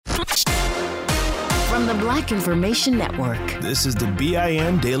from the Black Information Network. This is the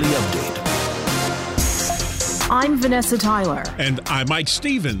BIN Daily Update. I'm Vanessa Tyler. And I'm Mike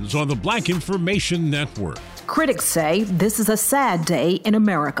Stevens on the Black Information Network. Critics say this is a sad day in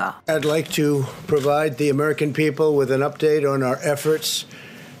America. I'd like to provide the American people with an update on our efforts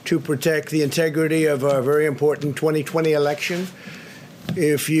to protect the integrity of our very important 2020 election.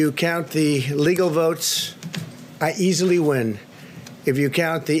 If you count the legal votes, I easily win. If you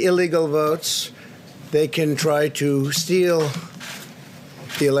count the illegal votes, they can try to steal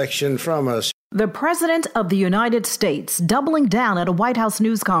the election from us. The President of the United States doubling down at a White House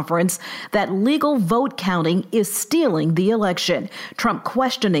news conference that legal vote counting is stealing the election. Trump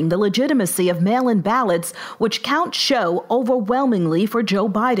questioning the legitimacy of mail-in ballots, which counts show overwhelmingly for Joe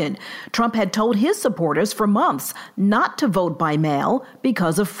Biden. Trump had told his supporters for months not to vote by mail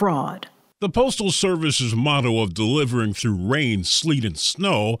because of fraud. The Postal Service's motto of delivering through rain, sleet, and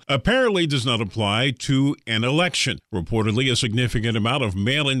snow apparently does not apply to an election. Reportedly, a significant amount of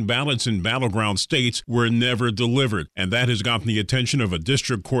mail-in ballots in battleground states were never delivered, and that has gotten the attention of a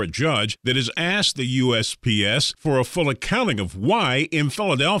district court judge that has asked the USPS for a full accounting of why, in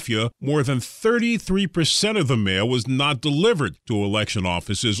Philadelphia, more than 33% of the mail was not delivered to election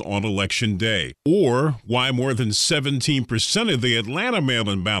offices on Election Day, or why more than 17% of the Atlanta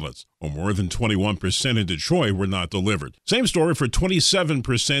mail-in ballots, or more than 21% in Detroit, were not delivered. Same story for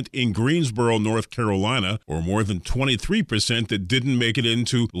 27% in Greensboro, North Carolina, or more than 23% that didn't make it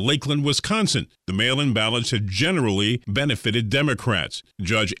into Lakeland, Wisconsin. The mail-in ballots have generally benefited Democrats.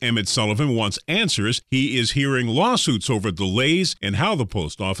 Judge Emmett Sullivan wants answers. He is hearing lawsuits over delays and how the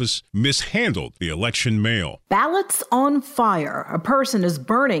post office mishandled the election mail. Ballots on fire. A person is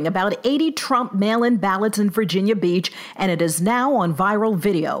burning about 80 Trump mail-in ballots in Virginia Beach, and it is now on viral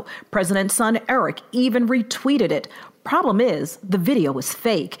video. President's son Eric even retweeted it. Problem is, the video is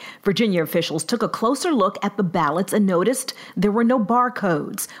fake. Virginia officials took a closer look at the ballots and noticed there were no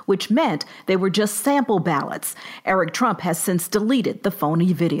barcodes, which meant they were just sample ballots. Eric Trump has since deleted the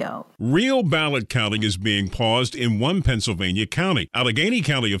phony video. Real ballot counting is being paused in one Pennsylvania county. Allegheny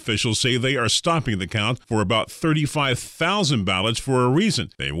County officials say they are stopping the count for about 35,000 ballots for a reason.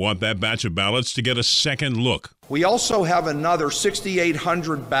 They want that batch of ballots to get a second look. We also have another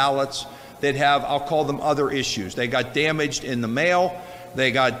 6,800 ballots that have, I'll call them other issues. They got damaged in the mail,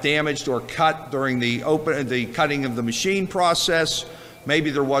 they got damaged or cut during the cutting of the machine process, maybe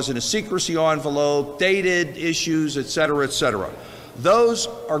there wasn't a secrecy envelope, dated issues, et cetera, et cetera. Those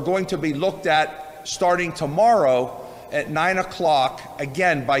are going to be looked at starting tomorrow at 9 o'clock,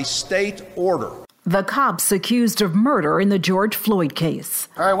 again, by state order. The cops accused of murder in the George Floyd case.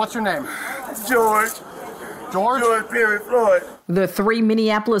 All right, what's your name? George Perry Floyd. The three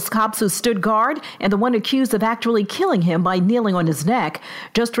Minneapolis cops who stood guard and the one accused of actually killing him by kneeling on his neck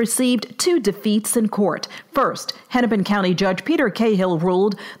just received two defeats in court. First, Hennepin County Judge Peter Cahill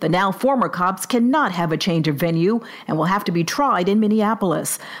ruled the now former cops cannot have a change of venue and will have to be tried in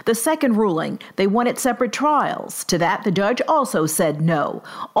Minneapolis. The second ruling, they wanted separate trials. To that, the judge also said no.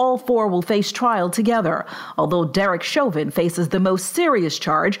 All four will face trial together. Although Derek Chauvin faces the most serious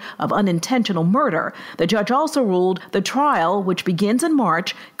charge of unintentional murder, the judge also ruled the trial, which begins in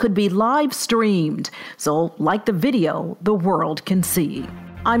March, could be live streamed. So, like the video, the world can see.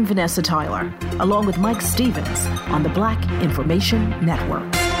 I'm Vanessa Tyler, along with Mike Stevens on the Black Information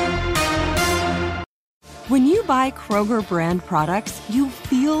Network. When you buy Kroger brand products, you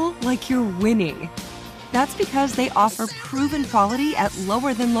feel like you're winning. That's because they offer proven quality at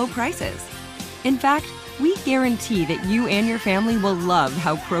lower than low prices. In fact, we guarantee that you and your family will love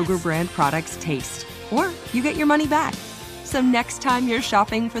how Kroger brand products taste, or you get your money back. So next time you're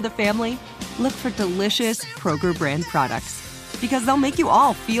shopping for the family, look for delicious Kroger brand products, because they'll make you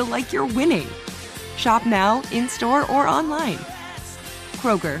all feel like you're winning. Shop now, in-store, or online.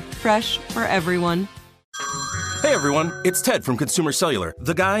 Kroger, fresh for everyone. Hey everyone, it's Ted from Consumer Cellular,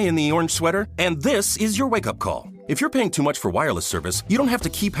 the guy in the orange sweater, and this is your wake-up call. If you're paying too much for wireless service, you don't have to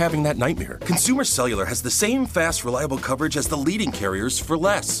keep having that nightmare. Consumer Cellular has the same fast, reliable coverage as the leading carriers for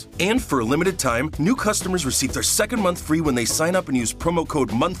less. And for a limited time, new customers receive their second month free when they sign up and use promo code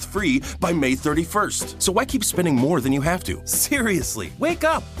MONTHFREE by May 31st. So why keep spending more than you have to? Seriously, wake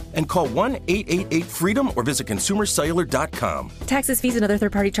up and call 1-888-FREEDOM or visit consumercellular.com. Taxes, fees, and other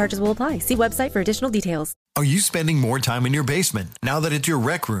third-party charges will apply. See website for additional details. Are you spending more time in your basement now that it's your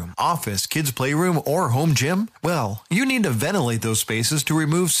rec room, office, kids' playroom, or home gym? Well, you need to ventilate those spaces to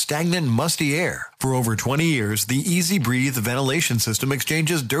remove stagnant, musty air. For over 20 years, the Easy Breathe ventilation system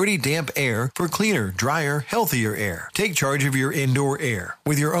exchanges dirty, damp air for cleaner, drier, healthier air. Take charge of your indoor air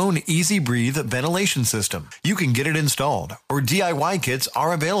with your own Easy Breathe ventilation system. You can get it installed, or DIY kits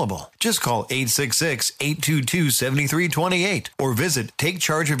are available. Just call 866-822-7328 or visit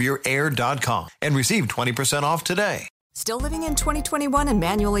takechargeofyourair.com and receive 20% off today. Still living in 2021 and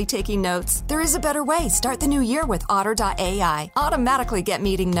manually taking notes? There is a better way. Start the new year with Otter.ai. Automatically get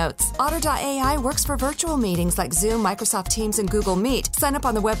meeting notes. Otter.ai works for virtual meetings like Zoom, Microsoft Teams, and Google Meet. Sign up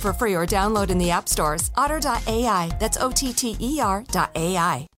on the web for free or download in the app stores. Otter.ai. That's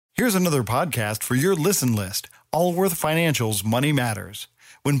OTTER.ai. Here's another podcast for your listen list. Allworth Financial's Money Matters.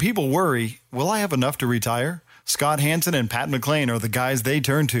 When people worry, will I have enough to retire? Scott Hansen and Pat McClain are the guys they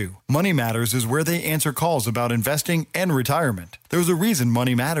turn to. Money Matters is where they answer calls about investing and retirement. There's a reason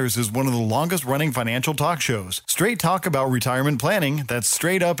Money Matters is one of the longest-running financial talk shows. Straight talk about retirement planning that's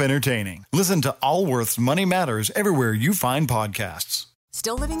straight up entertaining. Listen to Allworth's Money Matters everywhere you find podcasts.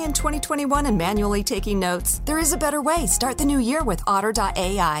 Still living in 2021 and manually taking notes? There is a better way. Start the new year with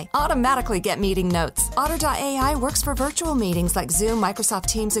Otter.ai. Automatically get meeting notes. Otter.ai works for virtual meetings like Zoom, Microsoft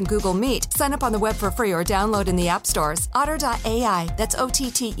Teams, and Google Meet. Sign up on the web for free or download in the app stores. Otter.ai. That's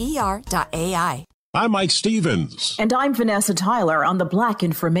OTTER.ai. I'm Mike Stevens. And I'm Vanessa Tyler on the Black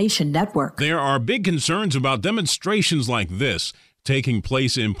Information Network. There are big concerns about demonstrations like this taking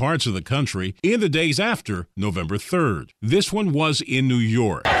place in parts of the country in the days after November 3rd. This one was in New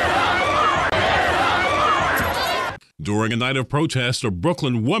York. During a night of protest, a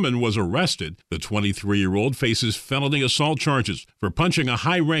Brooklyn woman was arrested. The 23-year-old faces felony assault charges for punching a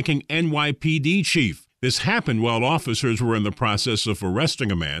high-ranking NYPD chief. This happened while officers were in the process of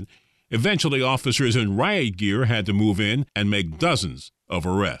arresting a man. Eventually, officers in riot gear had to move in and make dozens of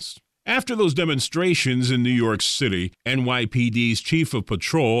arrests. After those demonstrations in New York City, NYPD's chief of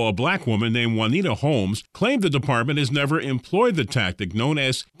patrol, a black woman named Juanita Holmes, claimed the department has never employed the tactic known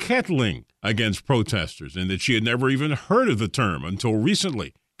as kettling against protesters and that she had never even heard of the term until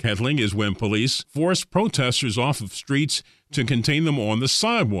recently. Kettling is when police force protesters off of streets to contain them on the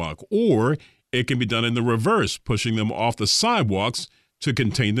sidewalk, or it can be done in the reverse, pushing them off the sidewalks to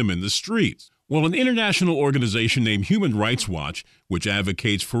contain them in the streets. Well, an international organization named Human Rights Watch, which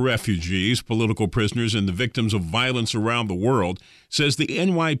advocates for refugees, political prisoners, and the victims of violence around the world, says the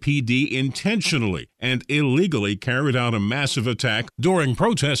NYPD intentionally and illegally carried out a massive attack during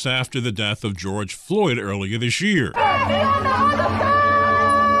protests after the death of George Floyd earlier this year.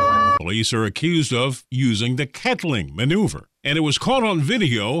 Police are accused of using the kettling maneuver, and it was caught on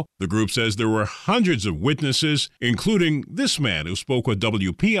video. The group says there were hundreds of witnesses, including this man who spoke with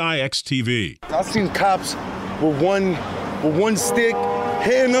WPIX-TV. I've seen cops with one stick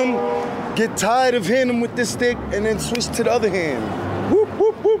hitting them, get tired of hitting them with this stick, and then switch to the other hand. Whoop,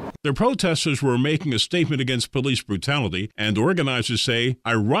 whoop, whoop. The protesters were making a statement against police brutality, and organizers say,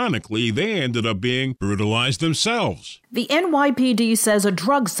 ironically, they ended up being brutalized themselves. The NYPD says a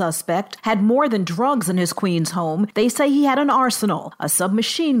drug suspect had more than drugs in his Queens home. They say he had an arsenal, a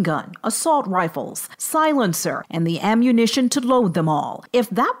submachine gun, assault rifles, silencer, and the ammunition to load them all.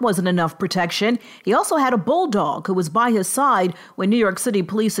 If that wasn't enough protection, he also had a bulldog who was by his side when New York City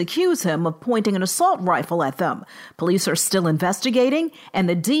police accuse him of pointing an assault rifle at them. Police are still investigating, and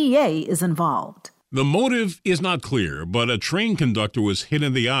the DEA is involved. The motive is not clear, but a train conductor was hit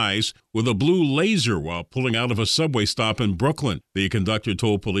in the eyes with a blue laser while pulling out of a subway stop in Brooklyn. The conductor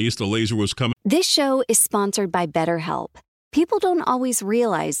told police the laser was coming. This show is sponsored by BetterHelp. People don't always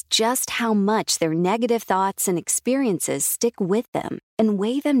realize just how much their negative thoughts and experiences stick with them and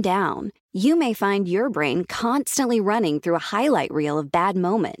weigh them down. You may find your brain constantly running through a highlight reel of bad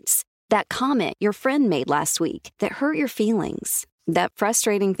moments. That comment your friend made last week that hurt your feelings. That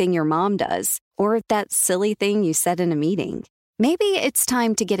frustrating thing your mom does, or that silly thing you said in a meeting. Maybe it's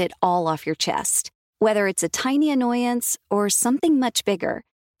time to get it all off your chest. Whether it's a tiny annoyance or something much bigger,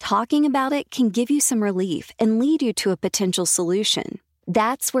 talking about it can give you some relief and lead you to a potential solution.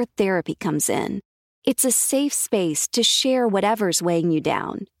 That's where therapy comes in. It's a safe space to share whatever's weighing you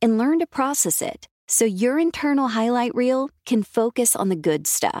down and learn to process it so your internal highlight reel can focus on the good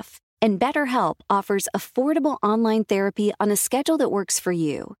stuff. And BetterHelp offers affordable online therapy on a schedule that works for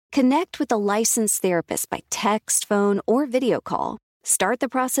you. Connect with a licensed therapist by text, phone, or video call. Start the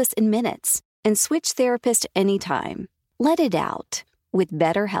process in minutes and switch therapist anytime. Let it out with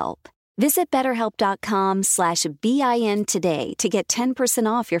BetterHelp. Visit BetterHelp.com/BIN today to get 10%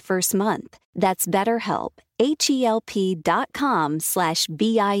 off your first month. That's BetterHelp,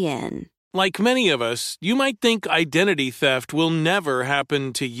 HELP.com/BIN. Like many of us, you might think identity theft will never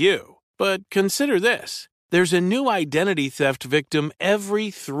happen to you. But consider this. There's a new identity theft victim every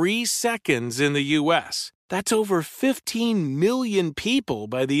 3 seconds in the U.S. That's over 15 million people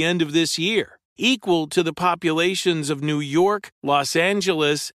by the end of this year, equal to the populations of New York, Los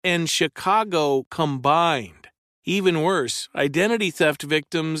Angeles, and Chicago combined. Even worse, identity theft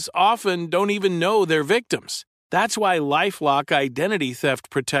victims often don't even know they're victims. That's why LifeLock Identity Theft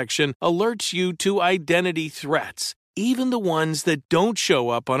Protection alerts you to identity threats, even the ones that don't show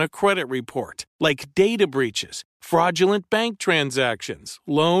up on a credit report, like data breaches, fraudulent bank transactions,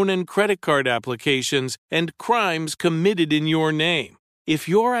 loan and credit card applications, and crimes committed in your name. If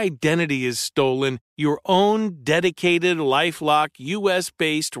your identity is stolen, your own dedicated LifeLock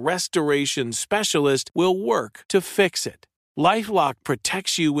U.S.-based restoration specialist will work to fix it. LifeLock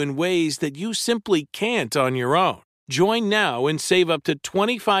protects you in ways that you simply can't on your own. Join now and save up to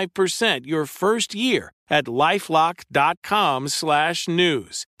 25% your first year at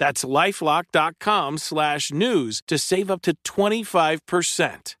LifeLock.com/news. That's LifeLock.com/news to save up to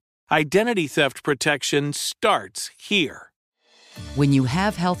 25%. Identity theft protection starts here. When you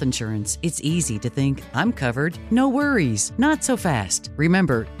have health insurance, it's easy to think, I'm covered, no worries. Not so fast.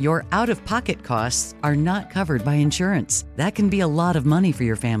 Remember, your out-of-pocket costs are not covered by insurance. That can be a lot of money for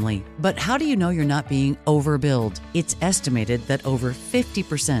your family. But how do you know you're not being overbilled? It's estimated that over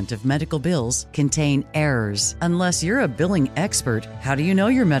 50% of medical bills contain errors. Unless you're a billing expert, how do you know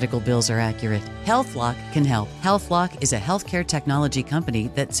your medical bills are accurate? HealthLock can help. HealthLock is a healthcare technology company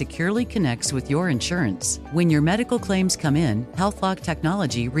that securely connects with your insurance. When your medical claims come in, HealthLock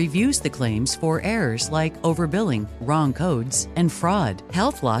technology reviews the claims for errors like overbilling, wrong codes, and fraud.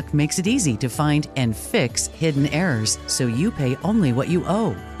 HealthLock makes it easy to find and fix hidden errors so you pay only what you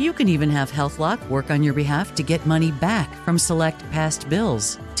owe. You can even have HealthLock work on your behalf to get money back from select past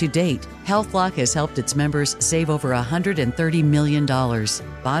bills. To date, HealthLock has helped its members save over $130 million.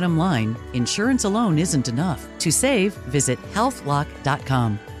 Bottom line, insurance alone isn't enough. To save, visit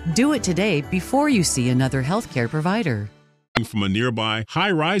healthlock.com. Do it today before you see another healthcare provider. From a nearby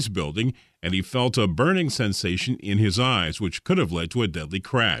high-rise building, and he felt a burning sensation in his eyes, which could have led to a deadly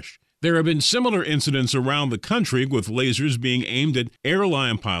crash. There have been similar incidents around the country with lasers being aimed at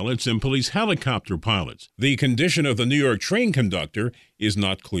airline pilots and police helicopter pilots. The condition of the New York train conductor is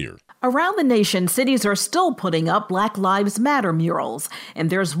not clear. Around the nation, cities are still putting up Black Lives Matter murals,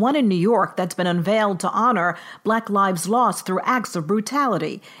 and there's one in New York that's been unveiled to honor Black lives lost through acts of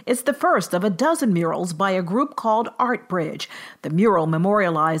brutality. It's the first of a dozen murals by a group called Art Bridge. The mural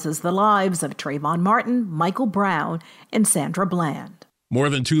memorializes the lives of Trayvon Martin, Michael Brown, and Sandra Bland. More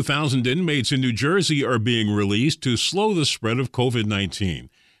than 2,000 inmates in New Jersey are being released to slow the spread of COVID-19.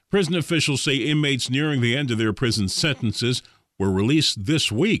 Prison officials say inmates nearing the end of their prison sentences were released this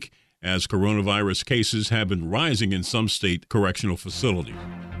week, as coronavirus cases have been rising in some state correctional facilities.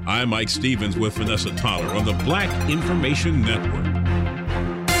 I'm Mike Stevens with Vanessa Toller on the Black Information Network.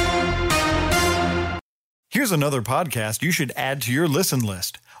 Here's another podcast you should add to your listen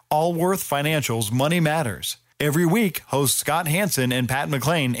list. Allworth Financial's Money Matters. Every week, hosts Scott Hansen and Pat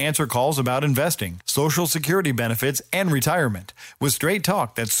McClain answer calls about investing, Social Security benefits, and retirement with straight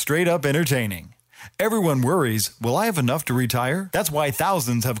talk that's straight up entertaining. Everyone worries, will I have enough to retire? That's why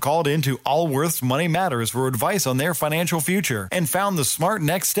thousands have called into Allworth's Money Matters for advice on their financial future and found the smart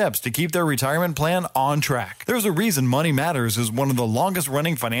next steps to keep their retirement plan on track. There's a reason Money Matters is one of the longest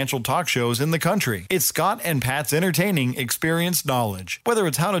running financial talk shows in the country. It's Scott and Pat's entertaining, experienced knowledge. Whether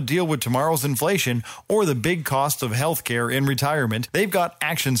it's how to deal with tomorrow's inflation or the big costs of healthcare in retirement, they've got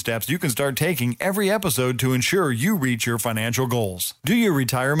action steps you can start taking every episode to ensure you reach your financial goals. Do your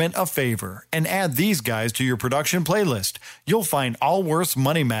retirement a favor and add these guys to your production playlist. You'll find Allworth's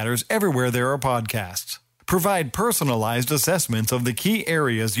Money Matters everywhere there are podcasts. Provide personalized assessments of the key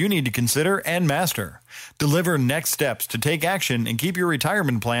areas you need to consider and master. Deliver next steps to take action and keep your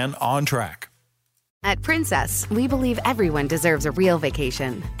retirement plan on track. At Princess, we believe everyone deserves a real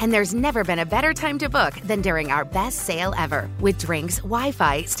vacation. And there's never been a better time to book than during our best sale ever. With drinks,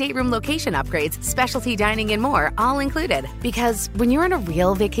 Wi-Fi, stateroom location upgrades, specialty dining, and more, all included. Because when you're on a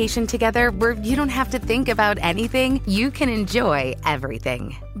real vacation together where you don't have to think about anything, you can enjoy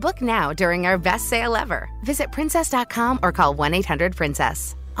everything. Book now during our best sale ever. Visit princess.com or call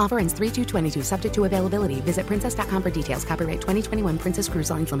 1-800-PRINCESS. Offer ends 3/2/22, subject to availability. Visit princess.com for details. Copyright 2021 Princess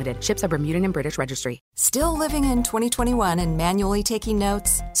Cruise Lines Limited. Ships are Bermudan and British Registry. Still living in 2021 and manually taking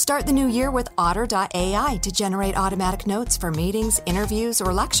notes? Start the new year with Otter.ai to generate automatic notes for meetings, interviews,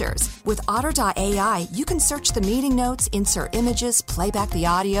 or lectures. With Otter.ai, you can search the meeting notes, insert images, play back the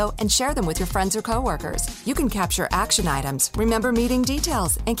audio, and share them with your friends or coworkers. You can capture action items, remember meeting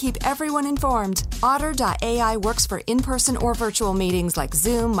details, and keep everyone informed. Otter.ai works for in-person or virtual meetings like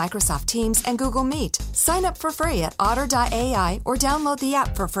Zoom, Zoom, Microsoft Teams, and Google Meet. Sign up for free at Otter.ai or download the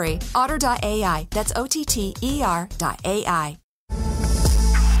app for free. Otter.ai, that's OTTER.ai.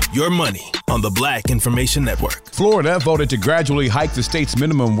 Your money on the Black Information Network. Florida voted to gradually hike the state's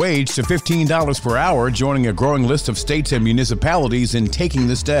minimum wage to $15 per hour, joining a growing list of states and municipalities in taking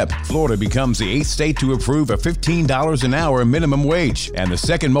the step. Florida becomes the 8th state to approve a $15 an hour minimum wage and the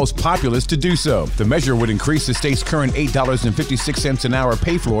second most populous to do so. The measure would increase the state's current $8.56 an hour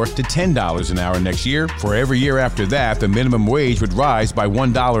pay floor to $10 an hour next year. For every year after that, the minimum wage would rise by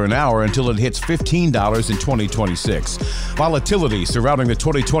 $1 an hour until it hits $15 in 2026. Volatility surrounding the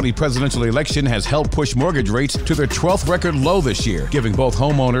 2020 presidential election has helped push mortgage rates to their 12th record low this year, giving both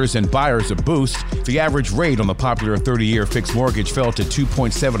homeowners and buyers a boost. The average rate on the popular 30-year fixed mortgage fell to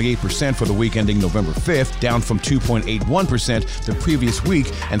 2.78% for the week ending November 5th, down from 2.81% the previous week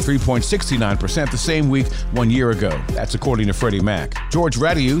and 3.69% the same week 1 year ago. That's according to Freddie Mac. George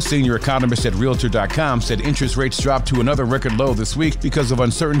Radiu, senior economist at Realtor.com, said interest rates dropped to another record low this week because of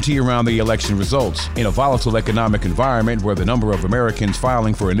uncertainty around the election results. In a volatile economic environment where the number of Americans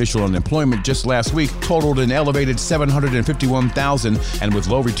filing for initial unemployment just last week totaled an elevated 751,000, and with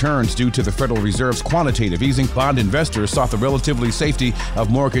low returns due to the Federal Reserve's quantitative easing, bond investors sought the relatively safety of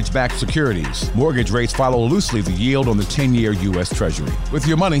mortgage-backed securities. Mortgage rates follow loosely the yield on the 10-year U.S. Treasury. With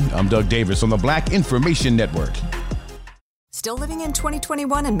your money, I'm Doug Davis on the Black Information Network. Still living in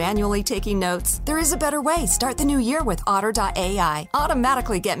 2021 and manually taking notes? There is a better way. Start the new year with Otter.ai.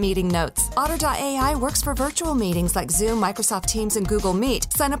 Automatically get meeting notes. Otter.ai works for virtual meetings like Zoom, Microsoft Teams, and Google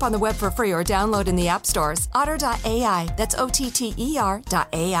Meet. Sign up on the web for free or download in the app stores. Otter.ai, that's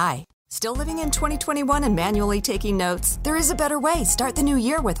OTTER.ai. Still living in 2021 and manually taking notes? There is a better way. Start the new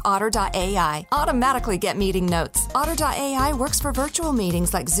year with Otter.ai. Automatically get meeting notes. Otter.ai works for virtual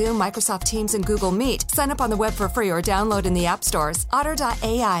meetings like Zoom, Microsoft Teams, and Google Meet. Sign up on the web for free or download in the app stores.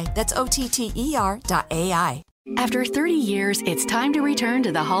 Otter.ai, that's OTTER.ai. After 30 years, it's time to return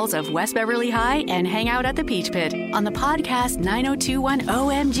to the halls of West Beverly High and hang out at the Peach Pit. On the podcast 9021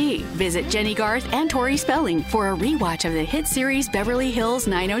 OMG, visit Jenny Garth and Tori Spelling for a rewatch of the hit series Beverly Hills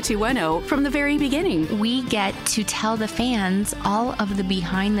 90210 from the very beginning. We get to tell the fans all of the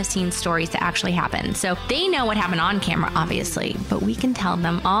behind-the-scenes stories that actually happened. So they know what happened on camera, obviously, but we can tell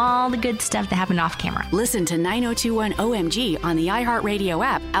them all the good stuff that happened off camera. Listen to 9021 OMG on the iHeartRadio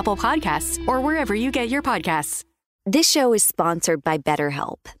app, Apple Podcasts, or wherever you get your podcasts. This show is sponsored by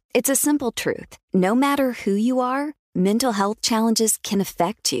BetterHelp. It's a simple truth. No matter who you are, mental health challenges can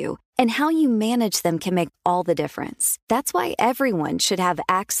affect you, and how you manage them can make all the difference. That's why everyone should have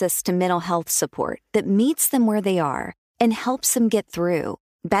access to mental health support that meets them where they are and helps them get through.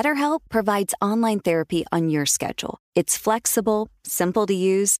 BetterHelp provides online therapy on your schedule. It's flexible, simple to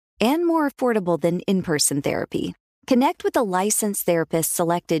use, and more affordable than in-person therapy. Connect with a licensed therapist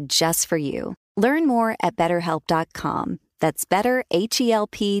selected just for you. Learn more at BetterHelp.com. That's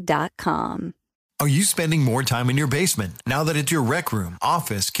BetterHelp.com. Are you spending more time in your basement now that it's your rec room,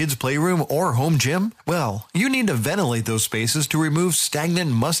 office, kids' playroom, or home gym? Well, you need to ventilate those spaces to remove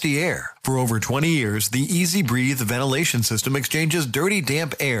stagnant, musty air. For over 20 years, the Easy Breathe ventilation system exchanges dirty,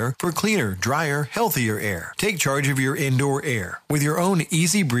 damp air for cleaner, drier, healthier air. Take charge of your indoor air with your own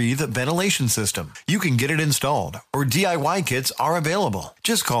Easy Breathe ventilation system. You can get it installed, or DIY kits are available.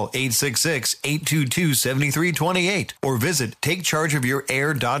 Just call 866-822-7328 or visit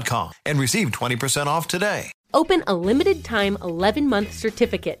takechargeofyourair.com and receive 20% off today. Open a limited-time 11-month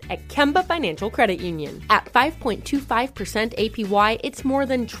certificate at Kemba Financial Credit Union. At 5.25% APY, it's more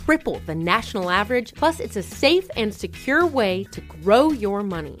than triple the national average, plus it's a safe and secure way to grow your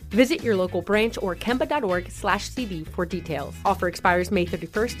money. Visit your local branch or kemba.org/CD for details. Offer expires May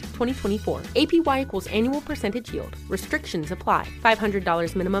 31st, 2024. APY equals annual percentage yield. Restrictions apply.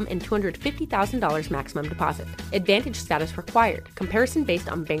 $500 minimum and $250,000 maximum deposit. Advantage status required. Comparison based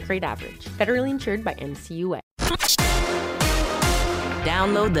on bank rate average. Federally insured by NCUA.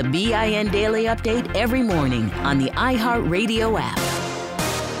 Download the BIN Daily Update every morning on the iHeartRadio app.